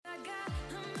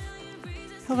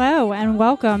Hello and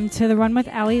welcome to the Run with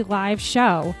Allie live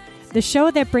show, the show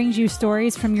that brings you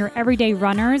stories from your everyday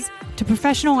runners to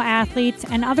professional athletes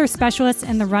and other specialists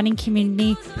in the running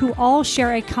community who all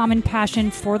share a common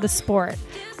passion for the sport.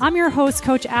 I'm your host,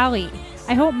 Coach Allie.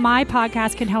 I hope my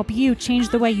podcast can help you change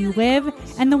the way you live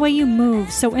and the way you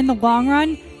move, so in the long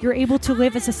run, you're able to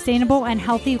live a sustainable and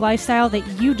healthy lifestyle that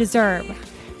you deserve.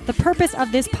 The purpose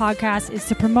of this podcast is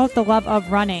to promote the love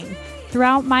of running.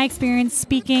 Throughout my experience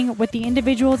speaking with the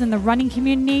individuals in the running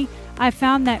community, I've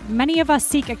found that many of us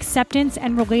seek acceptance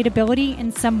and relatability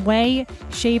in some way,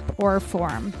 shape, or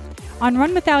form. On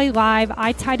Run with Allie Live,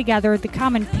 I tie together the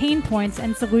common pain points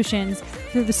and solutions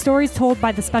through the stories told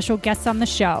by the special guests on the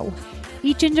show.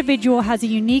 Each individual has a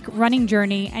unique running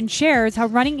journey and shares how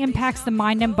running impacts the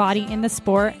mind and body in the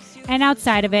sport and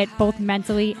outside of it, both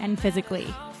mentally and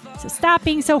physically. So stop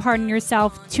being so hard on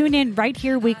yourself. Tune in right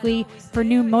here weekly for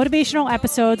new motivational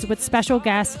episodes with special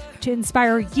guests to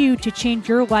inspire you to change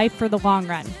your life for the long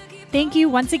run. Thank you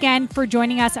once again for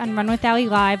joining us on Run with Allie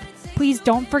Live. Please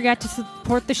don't forget to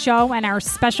support the show and our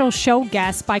special show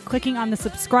guests by clicking on the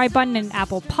subscribe button in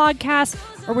Apple Podcasts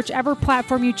or whichever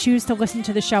platform you choose to listen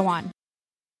to the show on.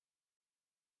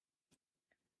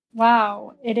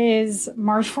 Wow, it is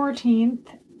March 14th,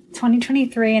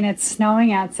 2023, and it's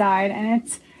snowing outside, and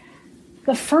it's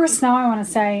the first snow, I want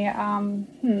to say,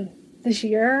 this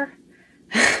year.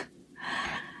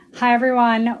 Hi,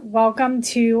 everyone. Welcome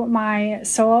to my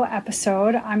solo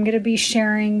episode. I'm going to be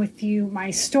sharing with you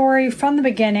my story from the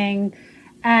beginning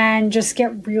and just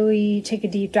take a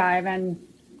deep dive and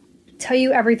tell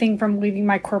you everything from leaving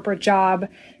my corporate job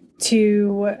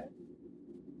to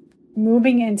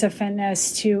moving into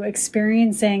fitness to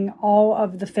experiencing all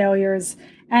of the failures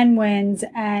and wins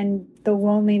and the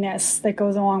loneliness that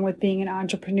goes along with being an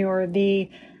entrepreneur, the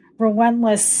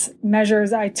relentless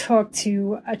measures I took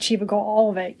to achieve a goal, all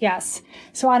of it. Yes.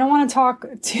 So I don't want to talk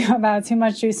about too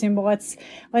much too soon, but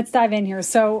let's dive in here.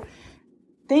 So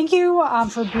thank you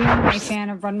for being a fan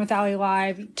of Run with Allie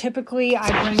Live. Typically, I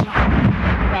bring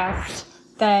on guests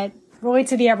that relate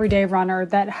to the everyday runner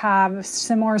that have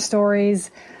similar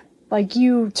stories like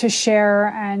you to share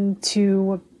and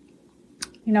to,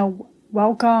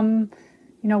 welcome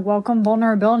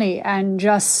vulnerability. And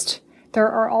just, there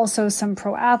are also some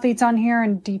pro athletes on here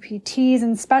and DPTs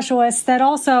and specialists that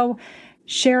also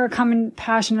share a common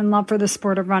passion and love for the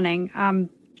sport of running.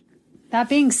 That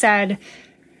being said,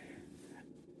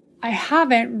 I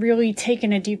haven't really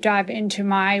taken a deep dive into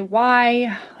my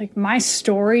why, like my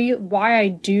story, why I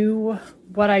do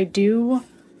what I do.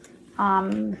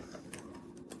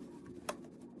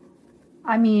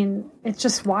 It's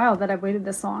just wild that I've waited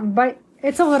this long, but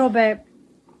it's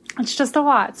just a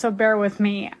lot. So bear with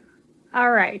me. All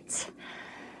right.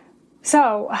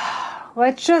 So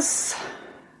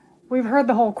we've heard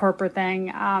the whole corporate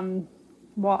thing.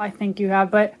 Well, I think you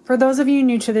have, but for those of you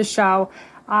new to this show,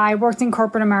 I worked in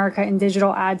corporate America in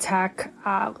digital ad tech,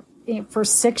 for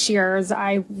 6 years.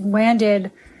 I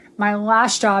landed my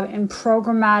last job in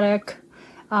programmatic,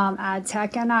 ad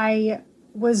tech, and I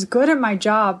was good at my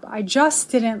job. I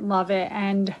just didn't love it,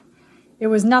 and it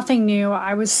was nothing new.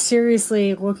 I was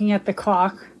seriously looking at the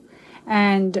clock,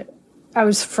 and I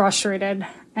was frustrated,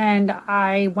 and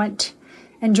I went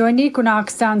and joined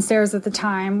Equinox downstairs at the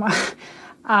time,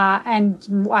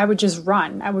 and I would just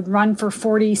run. I would run for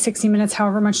 40, 60 minutes,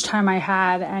 however much time I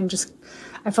had, and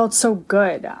I felt so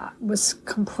good. I was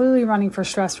completely running for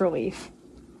stress relief.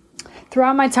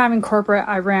 Throughout my time in corporate,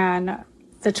 I ran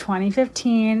the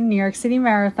 2015 New York City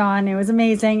Marathon. It was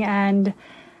amazing. And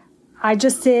I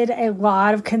just did a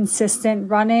lot of consistent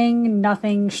running,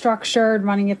 nothing structured,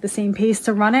 running at the same pace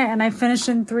to run it. And I finished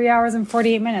in 3 hours and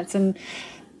 48 minutes. And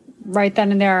right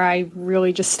then and there, I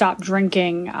really just stopped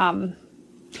drinking,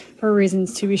 for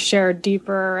reasons to be shared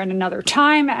deeper at another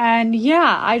time. And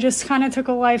yeah, I just kind of took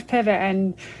a life pivot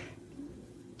and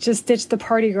just ditched the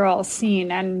party girl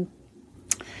scene. And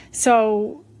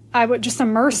so I would just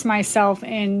immerse myself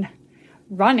in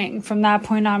running from that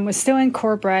point on. Was still in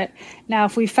corporate. Now,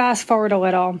 if we fast forward a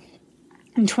little,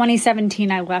 in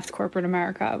 2017, I left corporate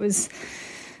America. It was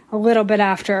a little bit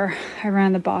after I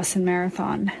ran the Boston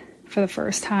Marathon for the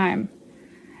first time.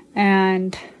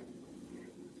 And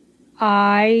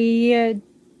I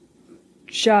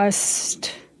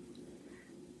just,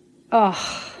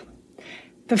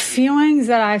 the feelings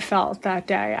that I felt that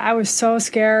day, I was so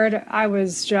scared. I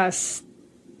was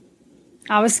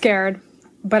scared,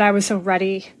 but I was so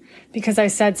ready because I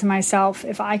said to myself,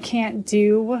 if I can't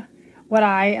do what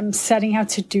I am setting out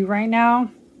to do right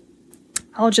now,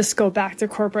 I'll just go back to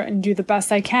corporate and do the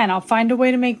best I can. I'll find a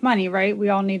way to make money, right? We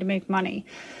all need to make money.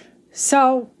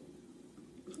 So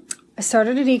I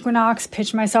started at Equinox,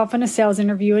 pitched myself in a sales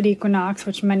interview at Equinox,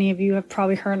 which many of you have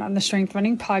probably heard on the Strength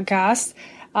Running podcast.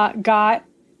 Got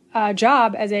a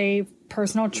job as a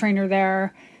personal trainer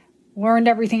there, learned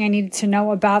everything I needed to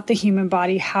know about the human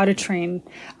body, how to train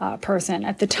a person.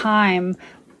 At the time,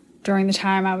 during the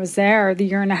time I was there, the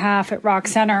year and a half at Rock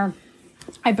Center,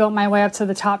 I built my way up to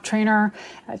the top trainer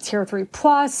at Tier 3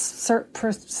 Plus,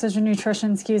 Precision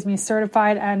Nutrition,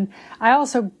 certified. And I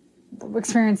also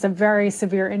experienced a very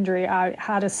severe injury. I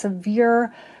had a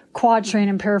severe quad strain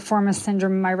and piriformis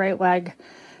syndrome in my right leg,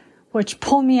 which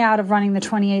pulled me out of running the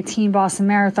 2018 Boston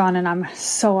Marathon. And I'm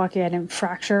so lucky I didn't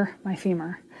fracture my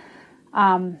femur.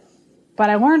 But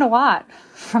I learned a lot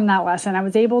from that lesson. I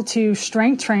was able to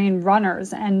strength train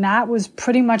runners, and that was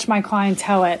pretty much my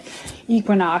clientele at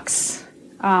Equinox.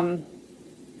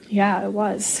 Yeah, it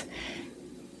was.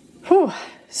 Whew.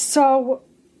 So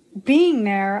being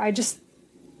there, I just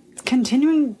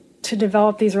continuing to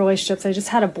develop these relationships. I just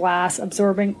had a blast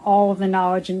absorbing all of the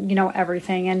knowledge and,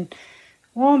 everything. And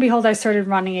lo and behold, I started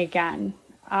running again.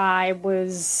 I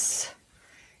was,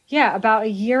 about a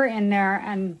year in there,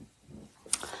 and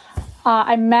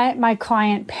I met my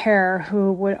client Pear,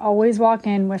 who would always walk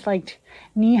in with like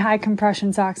knee-high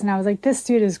compression socks. And I was like, this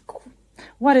dude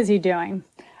what is he doing?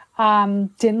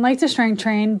 Didn't like to strength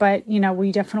train, but,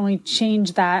 we definitely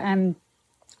changed that. And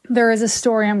there is a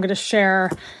story I'm going to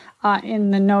share in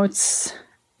the notes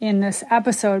in this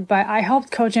episode, but I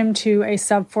helped coach him to a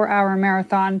sub 4-hour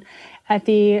marathon at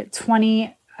the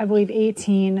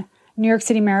 2018 New York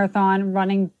City Marathon,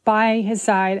 running by his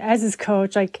side as his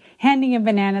coach, like handing him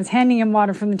bananas, handing him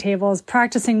water from the tables,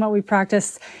 practicing what we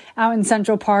practiced out in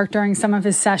Central Park during some of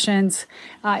his sessions.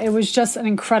 It was just an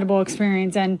incredible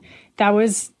experience. And that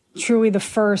was truly the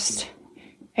first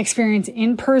experience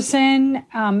in person,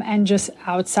 and just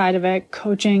outside of it,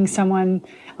 coaching someone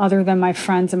other than my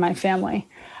friends and my family.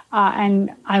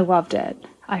 And I loved it.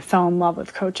 I fell in love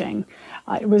with coaching.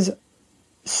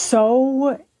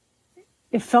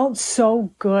 It felt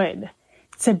so good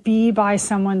to be by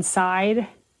someone's side,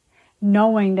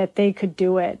 knowing that they could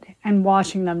do it and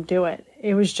watching them do it.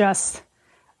 It was just,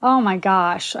 oh my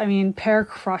gosh. I mean, Pear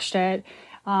crushed it.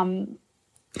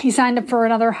 He signed up for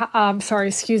another,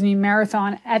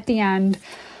 marathon at the end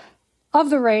of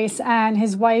the race, and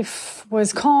his wife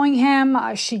was calling him.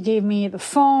 She gave me the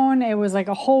phone. It was like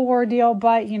a whole ordeal,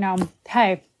 but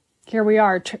hey, here we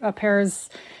are. Pear's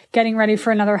getting ready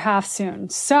for another half soon.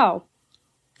 So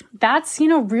that's,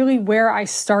 really where I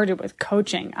started with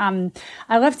coaching.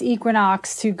 I left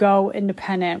Equinox to go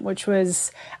independent,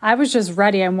 I was just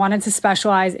ready. I wanted to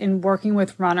specialize in working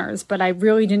with runners, but I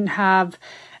really didn't have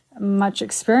much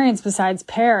experience besides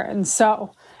Pear and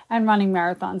running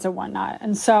marathons and whatnot.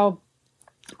 And so,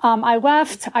 I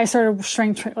left. I started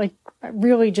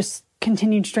really just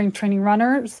continued strength training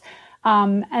runners.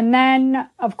 And then,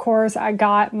 of course, I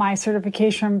got my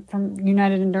certification from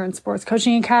United Endurance Sports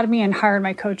Coaching Academy and hired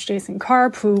my coach, Jason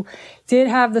Karp, who did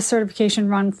have the certification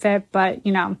Run Fit, but,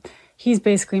 he's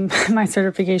basically my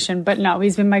certification. But no,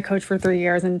 he's been my coach for 3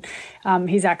 years, and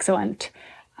he's excellent.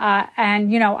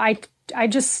 I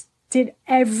just did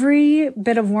every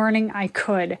bit of learning I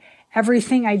could.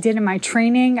 Everything I did in my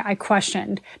training, I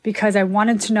questioned because I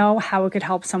wanted to know how it could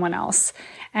help someone else.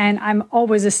 And I'm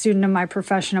always a student of my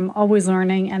profession. I'm always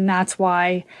learning. And that's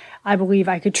why I believe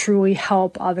I could truly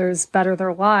help others better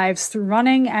their lives through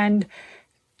running and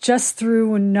just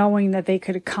through knowing that they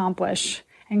could accomplish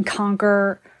and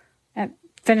conquer at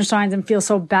finish lines and feel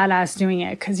so badass doing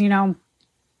it. Because,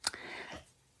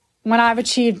 when I've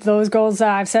achieved those goals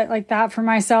that I've set like that for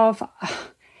myself,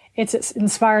 it's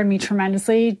inspired me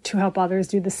tremendously to help others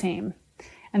do the same.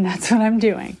 And that's what I'm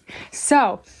doing.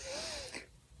 So,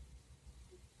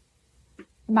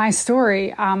 my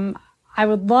story, I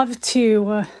would love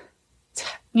to,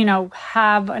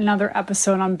 have another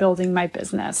episode on building my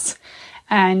business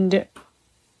and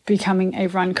becoming a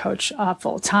run coach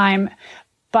full time.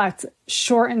 But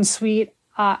short and sweet,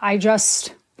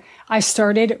 I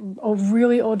started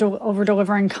really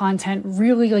over-delivering content,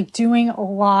 really doing a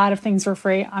lot of things for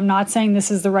free. I'm not saying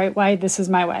this is the right way. This is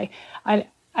my way.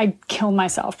 I killed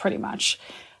myself pretty much.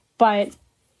 But,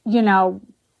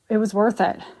 it was worth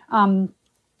it.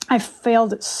 I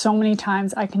failed so many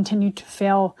times. I continued to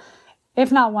fail,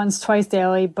 if not once, twice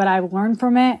daily, but I learned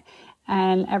from it.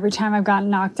 And every time I've gotten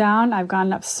knocked down, I've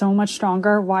gotten up so much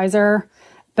stronger, wiser,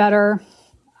 better.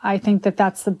 I think that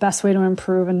that's the best way to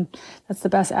improve, and that's the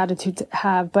best attitude to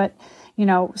have. But,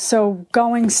 so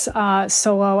going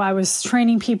solo, I was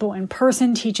training people in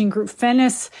person, teaching group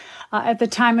fitness at the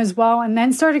time as well, and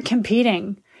then started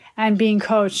competing and being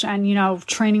coached and,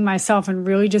 training myself, and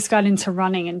really just got into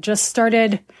running and just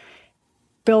started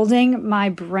building my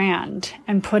brand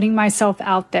and putting myself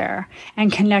out there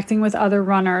and connecting with other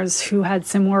runners who had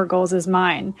similar goals as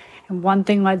mine. And one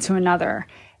thing led to another.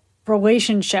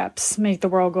 Relationships make the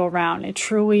world go round. It's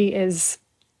truly,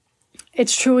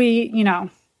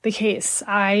 the case.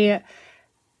 I'm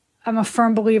a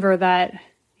firm believer that,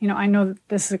 I know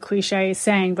this is a cliche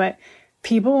saying, but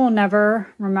people will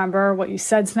never remember what you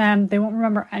said to them. They won't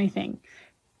remember anything.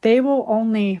 They will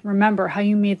only remember how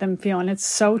you made them feel. And it's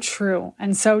so true.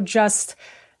 And so just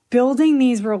building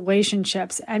these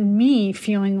relationships and me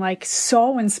feeling like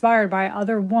so inspired by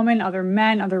other women, other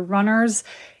men, other runners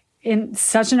in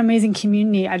such an amazing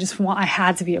community. I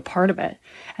had to be a part of it.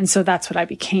 And so that's what I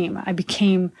became. I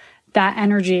became that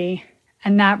energy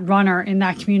and that runner in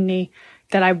that community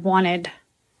that I wanted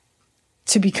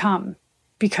to become.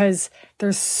 Because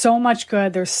there's so much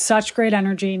good. There's such great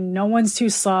energy. No one's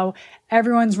too slow.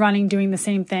 Everyone's running, doing the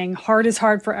same thing. Hard is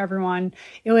hard for everyone.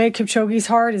 Eliud Kipchoge's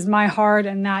hard is my hard.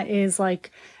 And that is like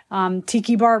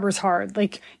Tiki Barber's hard.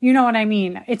 Like, you know what I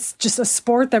mean? It's just a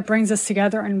sport that brings us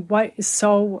together. And what is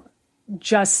so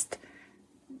just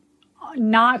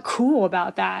not cool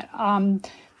about that?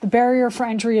 The barrier for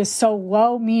entry is so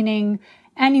low, meaning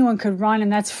anyone could run,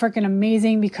 and that's freaking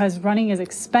amazing because running is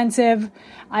expensive.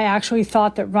 I actually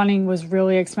thought that running was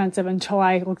really expensive until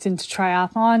I looked into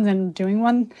triathlons and doing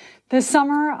one this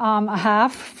summer, a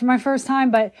half for my first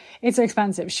time, but it's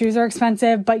expensive. Shoes are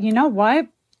expensive, but you know what?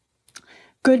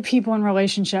 Good people in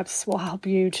relationships will help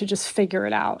you to just figure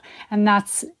it out. And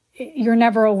you're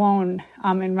never alone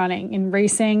in running. In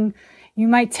racing, you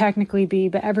might technically be,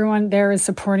 but everyone there is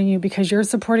supporting you because you're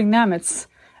supporting them. It's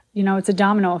a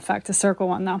domino effect, a circle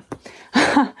one though.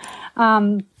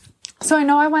 So I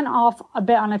know I went off a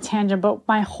bit on a tangent, but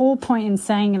my whole point in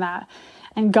saying that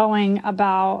and going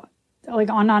about on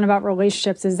and on about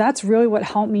relationships is that's really what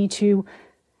helped me to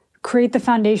create the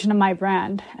foundation of my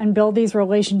brand and build these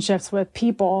relationships with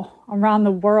people around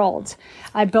the world.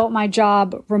 I built my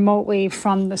job remotely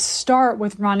from the start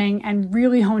with running and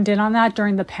really honed in on that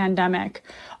during the pandemic,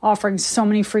 offering so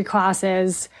many free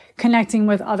classes, connecting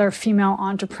with other female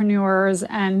entrepreneurs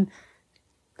and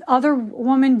other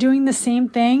women doing the same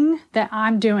thing that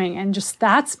I'm doing. And just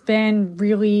that's been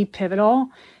really pivotal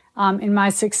in my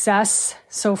success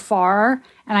so far.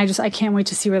 And I can't wait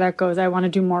to see where that goes. I want to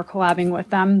do more collabing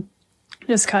with them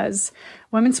just because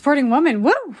women supporting women,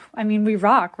 woo! I mean, we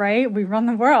rock, right? We run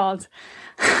the world.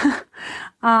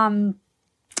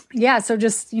 So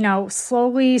just,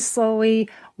 slowly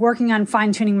working on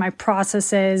fine-tuning my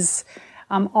processes,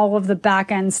 all of the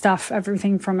back-end stuff,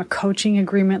 everything from a coaching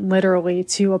agreement literally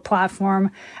to a platform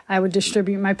I would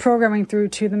distribute my programming through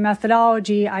to the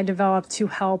methodology I developed to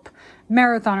help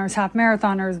marathoners, half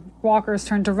marathoners, walkers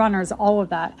turn to runners, all of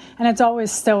that. And it's always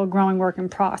still a growing work in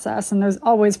process. And there's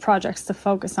always projects to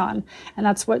focus on. And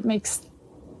that's what makes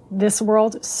this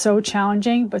world so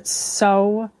challenging, but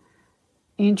so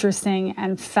interesting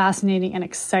and fascinating and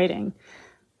exciting.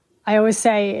 I always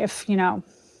say if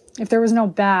there was no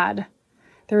bad,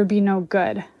 there would be no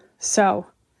good. So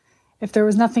if there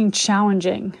was nothing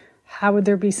challenging, how would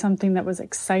there be something that was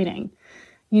exciting?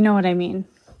 You know what I mean?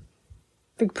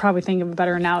 I could probably think of a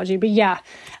better analogy, but yeah.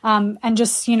 And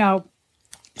just,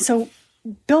 so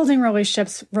building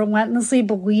relationships, relentlessly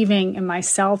believing in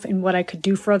myself and what I could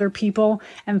do for other people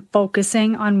and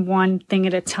focusing on one thing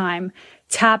at a time,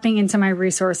 tapping into my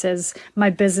resources, my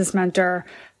business mentor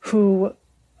who,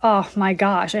 oh my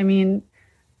gosh, I mean,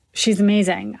 she's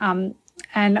amazing.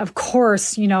 And of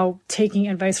course, taking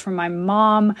advice from my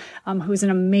mom, who's an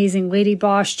amazing lady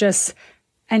boss,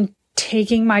 and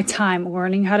taking my time,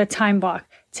 learning how to time block,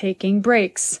 taking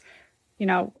breaks,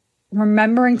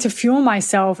 remembering to fuel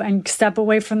myself and step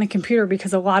away from the computer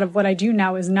because a lot of what I do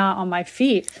now is not on my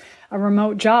feet. A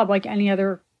remote job, like any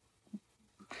other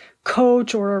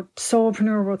coach or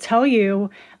solopreneur will tell you,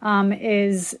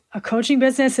 is a coaching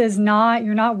business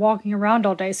you're not walking around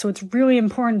all day. So it's really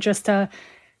important just to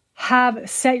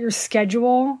set your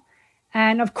schedule.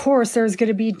 And of course, there's going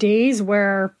to be days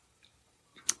where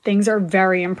things are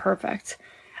very imperfect.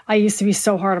 I used to be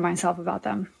so hard on myself about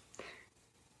them.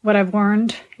 What I've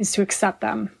learned is to accept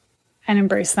them and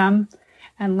embrace them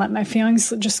and let my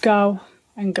feelings just go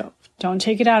and go. Don't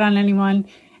take it out on anyone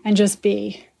and just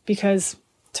be, because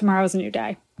tomorrow's a new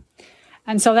day.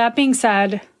 And so that being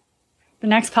said, the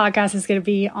next podcast is going to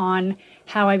be on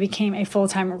how I became a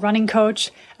full-time running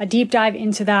coach, a deep dive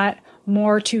into that,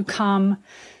 more to come.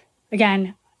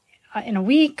 Again, in a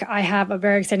week, I have a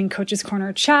very exciting Coach's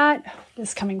Corner chat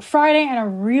this coming Friday and a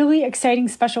really exciting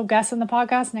special guest on the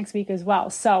podcast next week as well.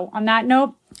 So on that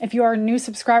note, if you are a new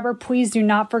subscriber, please do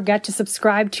not forget to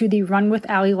subscribe to the Run with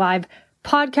Allie Live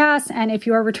podcast. And if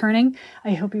you are returning,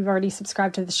 I hope you've already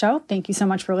subscribed to the show. Thank you so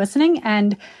much for listening,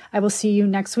 and I will see you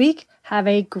next week. Have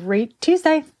a great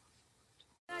Tuesday.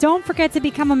 Don't forget to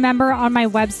become a member on my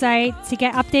website to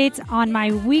get updates on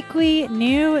my weekly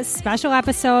new special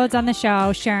episodes on the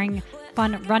show, sharing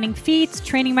fun running feats,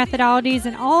 training methodologies,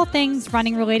 and all things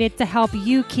running related to help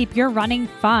you keep your running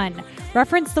fun.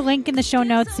 Reference the link in the show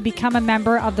notes to become a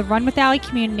member of the Run with Allie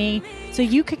community so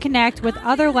you can connect with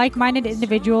other like-minded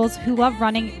individuals who love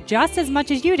running just as much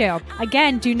as you do.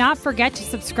 Again, do not forget to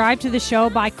subscribe to the show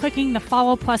by clicking the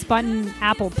follow plus button in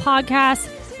Apple Podcasts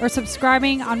or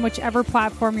subscribing on whichever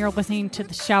platform you're listening to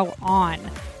the show on.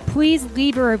 Please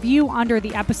leave a review under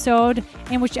the episode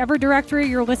in whichever directory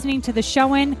you're listening to the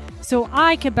show in so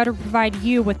I can better provide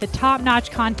you with the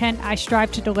top-notch content I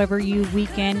strive to deliver you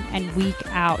week in and week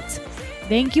out.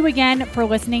 Thank you again for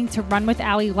listening to Run with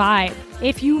Allie Live.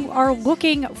 If you are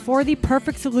looking for the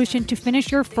perfect solution to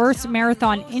finish your first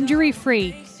marathon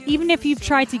injury-free, even if you've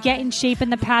tried to get in shape in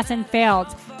the past and failed,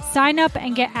 sign up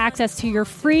and get access to your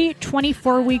free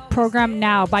 24-week program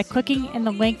now by clicking in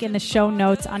the link in the show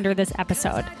notes under this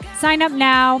episode. Sign up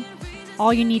now.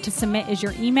 All you need to submit is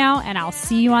your email, and I'll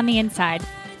see you on the inside.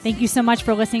 Thank you so much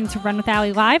for listening to Run with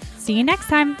Allie Live. See you next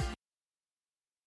time.